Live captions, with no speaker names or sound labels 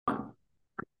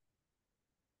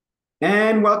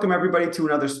And welcome everybody to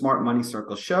another Smart Money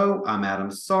Circle show. I'm Adam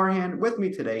Sarhan. With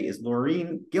me today is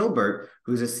Laureen Gilbert,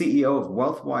 who's a CEO of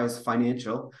Wealthwise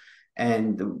Financial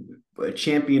and a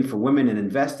champion for women in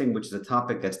investing, which is a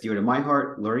topic that's dear to my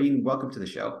heart. Laureen, welcome to the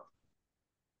show.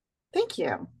 Thank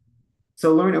you.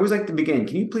 So, Laureen, I always like to begin.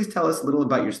 Can you please tell us a little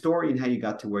about your story and how you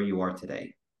got to where you are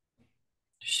today?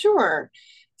 Sure.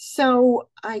 So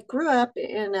I grew up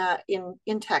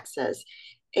in Texas,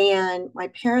 and my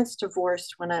parents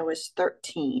divorced when I was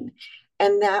 13,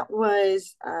 and that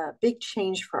was a big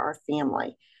change for our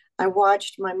family. I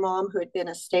watched my mom, who had been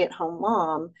a stay-at-home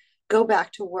mom, go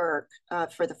back to work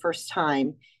for the first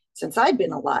time since I'd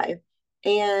been alive.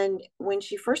 And when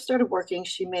she first started working,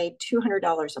 she made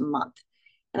 $200 a month.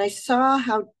 And I saw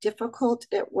how difficult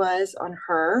it was on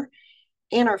her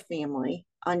and our family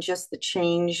on just the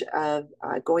change of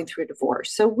going through a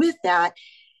divorce. So, with that,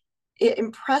 it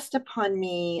impressed upon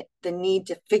me the need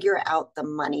to figure out the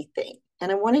money thing.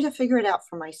 And I wanted to figure it out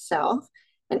for myself.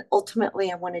 And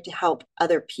ultimately, I wanted to help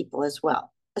other people as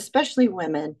well, especially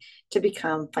women, to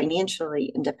become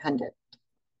financially independent.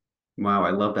 Wow,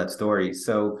 I love that story.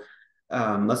 So,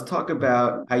 let's talk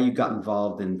about how you got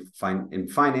involved in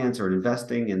finance or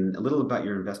investing, and a little about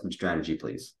your investment strategy,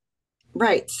 please.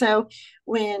 Right. So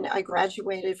when I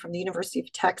graduated from the University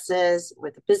of Texas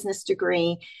with a business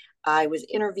degree, I was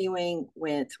interviewing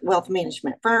with wealth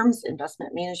management firms,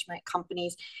 investment management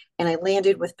companies, and I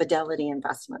landed with Fidelity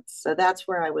Investments. So that's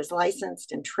where I was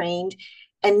licensed and trained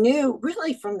and knew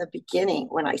really from the beginning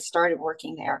when I started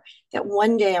working there that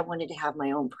one day I wanted to have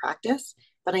my own practice,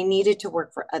 but I needed to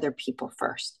work for other people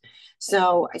first.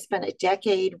 So I spent a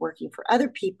decade working for other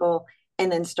people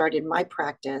and then started my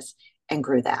practice and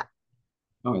grew that.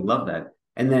 Oh, I love that.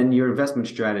 And then your investment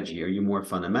strategy, are you more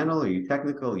fundamental? Are you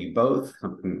technical? Are you both?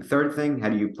 Something third thing? How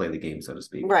do you play the game, so to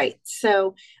speak? Right.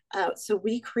 So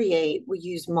we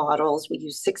use models. We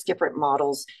use six different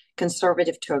models,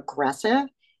 conservative to aggressive.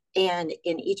 And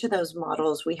in each of those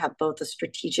models, we have both a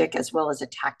strategic as well as a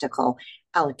tactical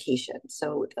allocation.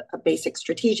 So a basic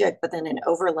strategic, but then an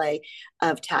overlay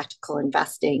of tactical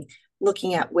investing,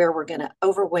 looking at where we're going to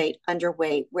overweight,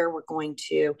 underweight, where we're going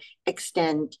to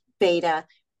extend beta.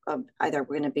 Either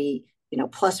we're going to be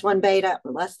plus one beta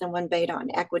or less than one beta on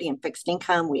equity and fixed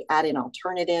income. We add in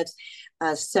alternatives.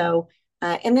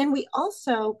 And then we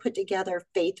also put together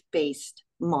faith-based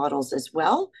models as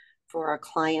well for our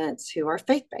clients who are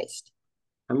faith-based.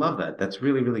 I love that. That's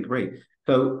really, really great.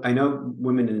 So I know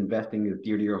women in investing is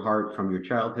dear to your heart from your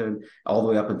childhood all the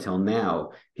way up until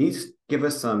now. Can you give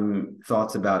us some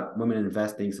thoughts about women in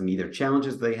investing, some either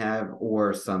challenges they have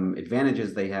or some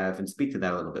advantages they have, and speak to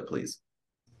that a little bit, please?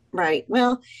 Right.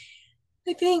 Well,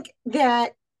 I think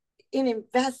that in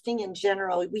investing in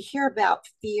general, we hear about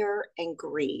fear and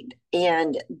greed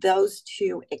and those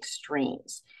two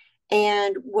extremes.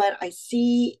 And what I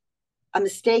see, a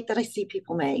mistake that I see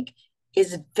people make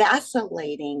is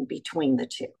vacillating between the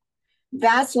two,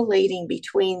 vacillating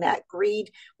between that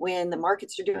greed when the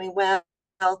markets are doing well.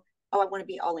 Oh, I want to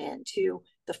be all in, to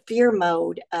the fear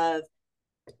mode of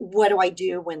what do I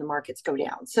do when the markets go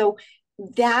down? So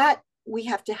that we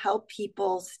have to help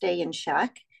people stay in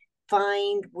check,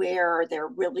 find where they're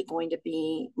really going to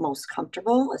be most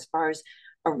comfortable as far as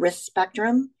a risk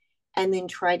spectrum, and then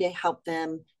try to help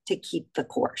them to keep the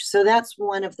course. So that's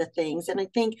one of the things. And I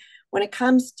think when it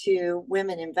comes to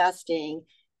women investing,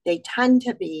 they tend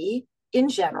to be, in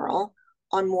general,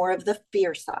 on more of the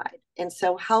fear side. And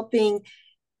so helping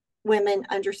women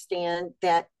understand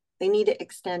that they need to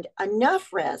extend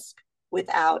enough risk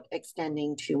without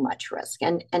extending too much risk,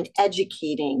 and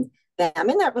educating them.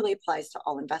 And that really applies to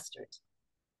all investors.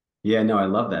 Yeah, no, I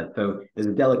love that. So there's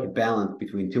a delicate balance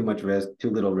between too much risk, too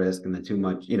little risk, and then too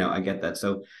much, I get that.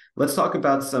 So let's talk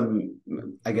about some,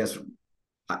 I guess,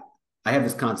 I, I have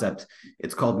this concept.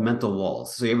 It's called mental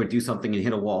walls. So you ever do something and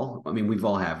hit a wall? I mean, we've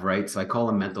all have, right? So I call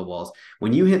them mental walls.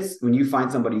 When you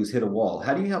find somebody who's hit a wall,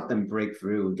 how do you help them break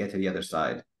through and get to the other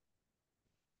side?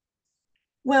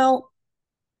 Well,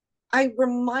 I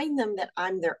remind them that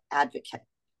I'm their advocate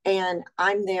and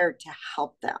I'm there to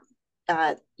help them.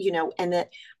 And that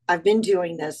I've been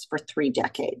doing this for 3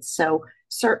 decades. So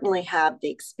certainly have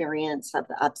the experience of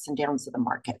the ups and downs of the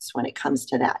markets when it comes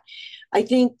to that. I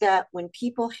think that when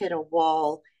people hit a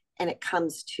wall and it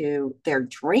comes to their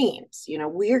dreams,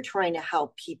 we're trying to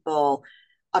help people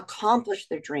accomplish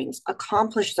their dreams,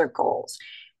 accomplish their goals.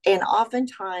 And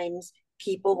oftentimes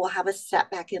people will have a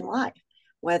setback in life,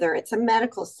 whether it's a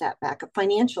medical setback, a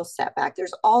financial setback.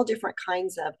 There's all different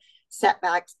kinds of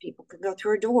setbacks. People can go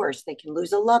through a divorce, they can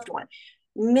lose a loved one,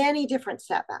 many different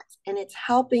setbacks. And it's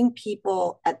helping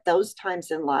people at those times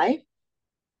in life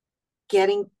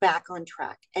getting back on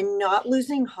track and not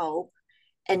losing hope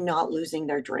and not losing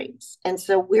their dreams. And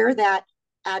so we're that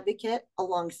advocate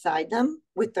alongside them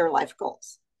with their life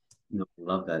goals. No, I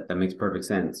love that. That makes perfect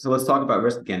sense. So let's talk about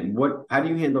risk again. How do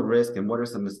you handle risk, and what are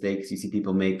some mistakes you see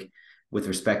people make with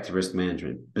respect to risk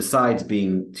management, besides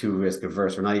being too risk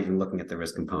averse or not even looking at the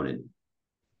risk component?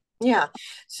 Yeah.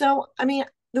 So, I mean,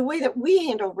 the way that we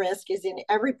handle risk is in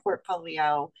every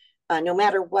portfolio, no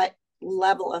matter what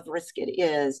level of risk it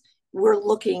is, we're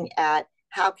looking at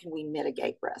how can we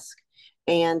mitigate risk.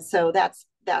 And so that's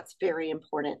very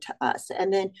important to us.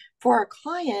 And then for our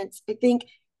clients, I think,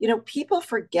 people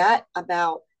forget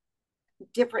about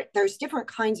there's different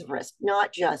kinds of risk,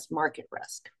 not just market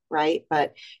risk, right?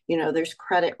 But, there's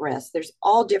credit risk, there's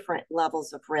all different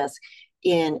levels of risk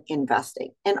in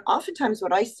investing. And oftentimes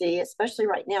what I see, especially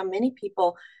right now, many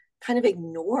people kind of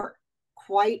ignore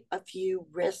quite a few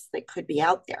risks that could be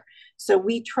out there. So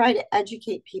we try to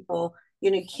educate people,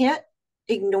 you can't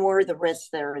ignore the risks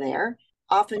that are there.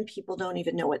 Often people don't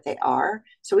even know what they are.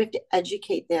 So we have to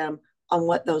educate them on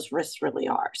what those risks really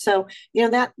are. So,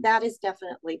 that is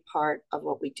definitely part of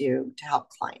what we do to help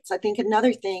clients. I think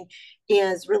another thing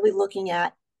is really looking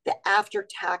at the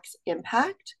after-tax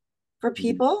impact for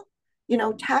people.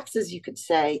 Taxes, you could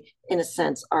say, in a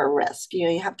sense, are a risk.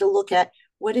 You have to look at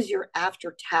what is your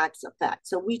after-tax effect.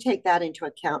 So we take that into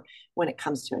account when it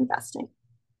comes to investing.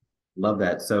 Love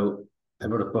that. So I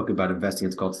wrote a book about investing.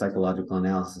 It's called Psychological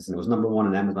Analysis, and it was #1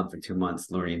 on Amazon for 2 months,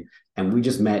 Lorene. And we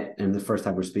just met, and the first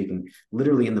time we're speaking,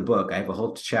 literally in the book, I have a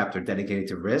whole chapter dedicated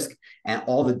to risk and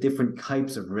all the different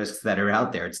types of risks that are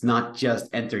out there. It's not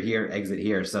just enter here, exit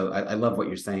here. So I love what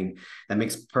you're saying. That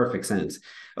makes perfect sense.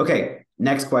 Okay,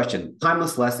 next question.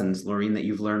 Timeless lessons, Lorene, that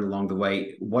you've learned along the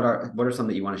way. What are some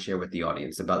that you want to share with the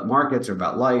audience about markets or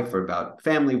about life or about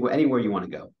family, anywhere you want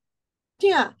to go?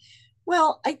 Yeah.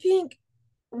 Well, I think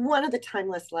one of the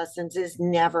timeless lessons is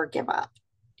never give up.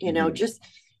 Just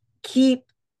keep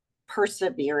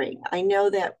persevering. I know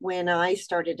that when I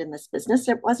started in this business,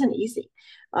 it wasn't easy.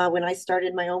 When I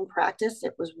started my own practice,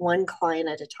 it was one client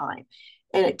at a time.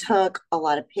 And it took a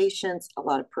lot of patience, a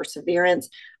lot of perseverance.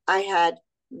 I had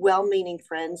well-meaning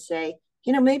friends say,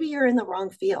 maybe you're in the wrong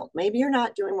field. Maybe you're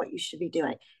not doing what you should be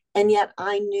doing. And yet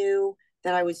I knew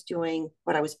that I was doing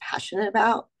what I was passionate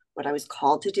about, what I was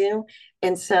called to do.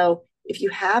 And so if you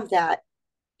have that,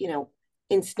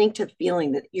 instinctive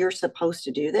feeling that you're supposed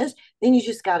to do this, then you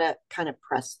just got to kind of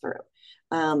press through.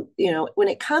 When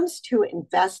it comes to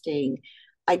investing,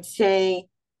 I'd say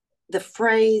the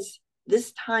phrase,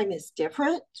 "this time is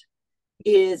different,"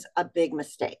 is a big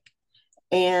mistake.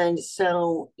 And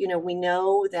so, we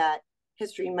know that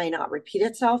history may not repeat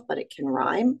itself, but it can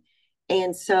rhyme.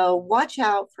 And so watch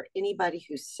out for anybody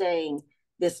who's saying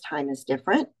this time is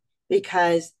different,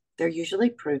 because they're usually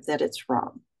proof that it's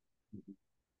wrong.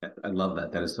 I love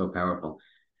that. That is so powerful.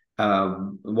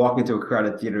 Walk into a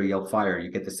crowded theater, yell fire,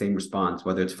 you get the same response,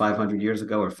 whether it's 500 years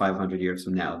ago or 500 years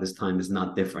from now. This time is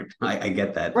not different. I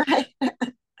get that. Right.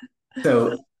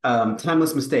 So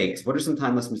timeless mistakes. What are some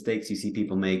timeless mistakes you see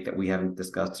people make that we haven't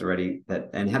discussed already,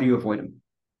 and how do you avoid them?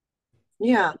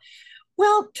 Yeah.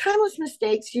 Well, timeless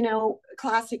mistakes,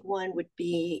 classic one would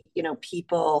be,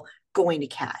 people going to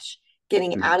cash,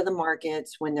 getting out of the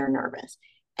markets when they're nervous.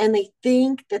 And they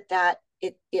think that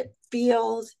it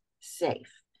feels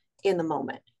safe in the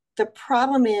moment. The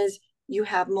problem is you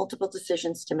have multiple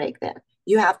decisions to make then.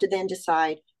 You have to then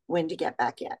decide when to get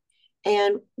back in.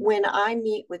 And when I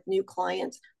meet with new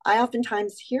clients, I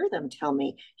oftentimes hear them tell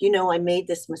me, I made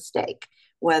this mistake,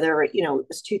 whether, it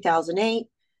was 2008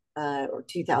 or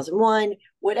 2001,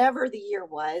 whatever the year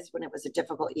was when it was a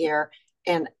difficult year.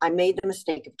 And I made the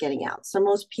mistake of getting out. So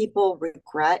most people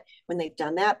regret when they've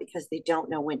done that because they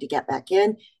don't know when to get back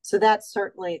in. So that's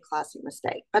certainly a classic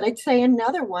mistake. But I'd say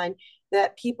another one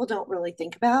that people don't really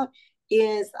think about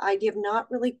is the idea of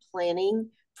not really planning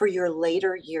for your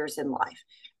later years in life.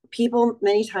 People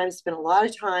many times spend a lot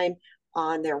of time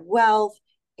on their wealth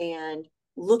and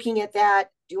looking at that.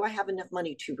 Do I have enough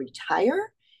money to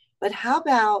retire? But how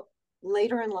about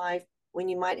later in life when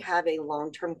you might have a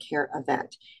long-term care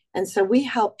event? And so we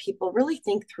help people really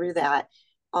think through that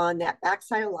on that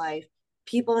backside of life.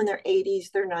 People in their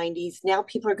 80s, their 90s, now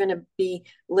people are going to be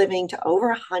living to over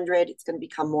 100. It's going to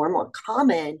become more and more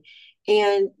common.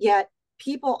 And yet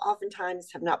people oftentimes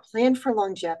have not planned for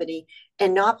longevity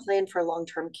and not planned for a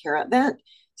long-term care event.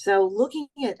 So looking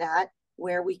at that,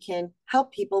 where we can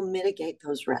help people mitigate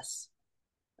those risks.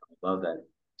 Love that.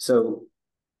 So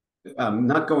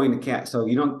not going to cash. So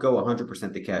you don't go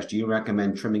 100% to cash. Do you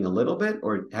recommend trimming a little bit,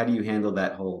 or how do you handle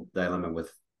that whole dilemma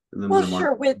with the Well,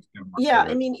 sure.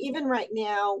 I mean, even right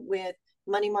now with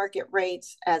money market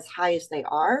rates as high as they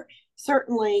are,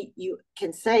 certainly you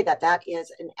can say that that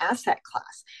is an asset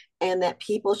class and that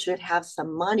people should have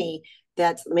some money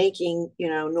that's making,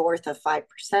 north of 5%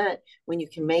 when you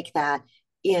can make that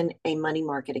in a money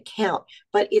market account.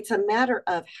 But it's a matter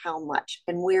of how much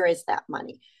and where is that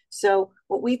money. So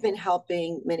what we've been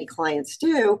helping many clients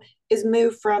do is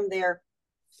move from their,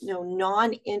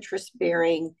 non-interest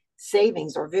bearing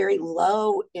savings or very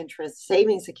low interest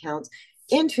savings accounts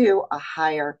into a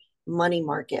higher money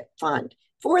market fund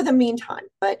for the meantime.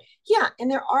 But yeah,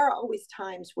 and there are always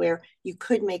times where you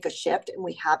could make a shift, and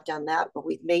we have done that, but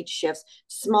we've made shifts,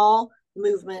 small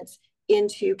movements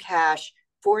into cash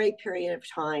for a period of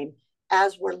time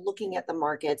as we're looking at the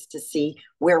markets to see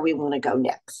where we want to go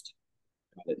next.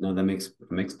 No, that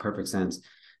makes perfect sense.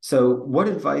 So what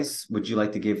advice would you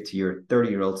like to give to your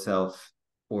 30-year-old self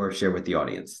or share with the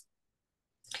audience?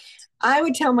 I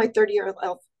would tell my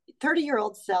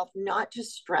 30-year-old self not to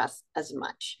stress as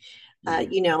much.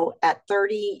 At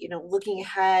 30, looking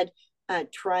ahead,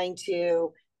 trying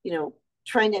to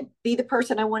be the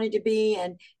person I wanted to be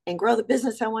and grow the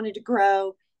business I wanted to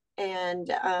grow.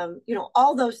 And,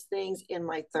 all those things in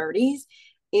my 30s,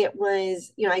 it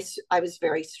was, I was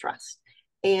very stressed.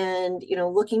 And,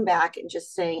 looking back and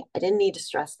just saying, I didn't need to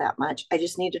stress that much. I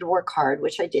just needed to work hard,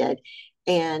 which I did,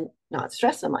 and not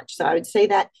stress so much. So I would say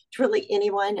that to really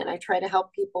anyone. And I try to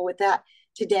help people with that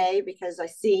today because I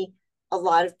see a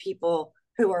lot of people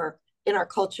who are in our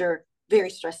culture very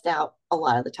stressed out a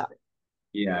lot of the time.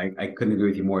 Yeah, I couldn't agree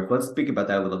with you more. Let's speak about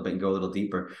that a little bit and go a little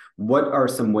deeper. What are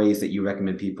some ways that you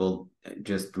recommend people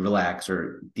just relax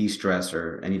or de-stress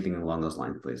or anything along those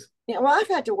lines, please? Yeah, well, I've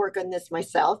had to work on this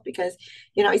myself because,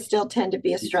 I still tend to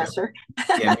be a stressor.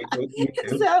 Yeah, me too.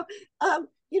 So,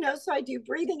 so I do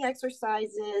breathing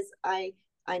exercises. I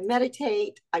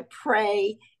meditate. I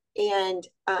pray, and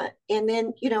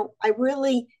then I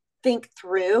really think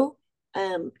through,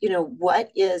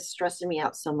 what is stressing me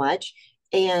out so much,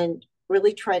 and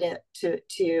really try to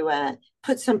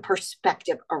put some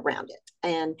perspective around it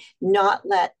and not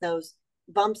let those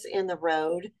bumps in the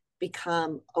road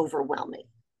become overwhelming.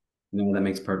 No, that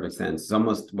makes perfect sense. It's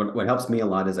almost what helps me a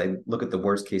lot is I look at the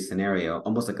worst case scenario,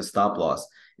 almost like a stop loss.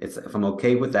 It's if I'm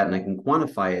okay with that and I can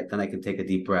quantify it, then I can take a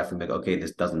deep breath and be like, okay,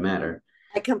 this doesn't matter.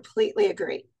 I completely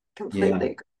agree. Completely Yeah.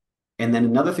 agree. And then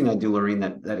another thing I do, Lorene,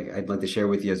 that I'd like to share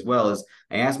with you as well is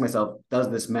I ask myself,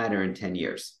 does this matter in 10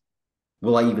 years?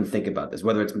 Will I even think about this,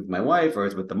 whether it's with my wife or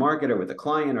it's with the market or with a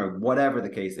client or whatever the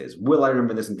case is? Will I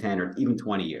remember this in 10 or even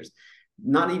 20 years?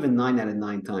 Not even 9 out of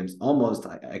 9 times, almost,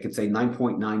 I could say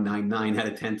 9.999 out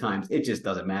of 10 times. It just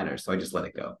doesn't matter. So I just let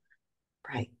it go.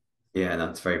 Right. Yeah,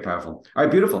 that's very powerful. All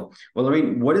right, beautiful. Well,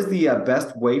 Lorene, what is the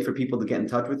best way for people to get in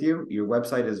touch with you? Your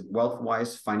website is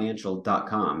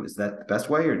wealthwisefinancial.com. Is that the best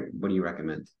way, or what do you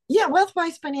recommend? Yeah,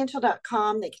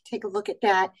 wealthwisefinancial.com. They can take a look at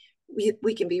that.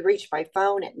 We can be reached by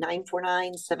phone at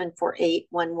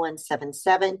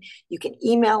 949-748-1177. You can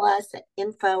email us at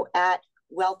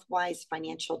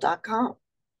info@wealthwisefinancial.com.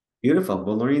 Beautiful.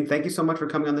 Well, Lorene, thank you so much for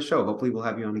coming on the show. Hopefully we'll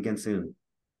have you on again soon.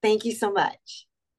 Thank you so much.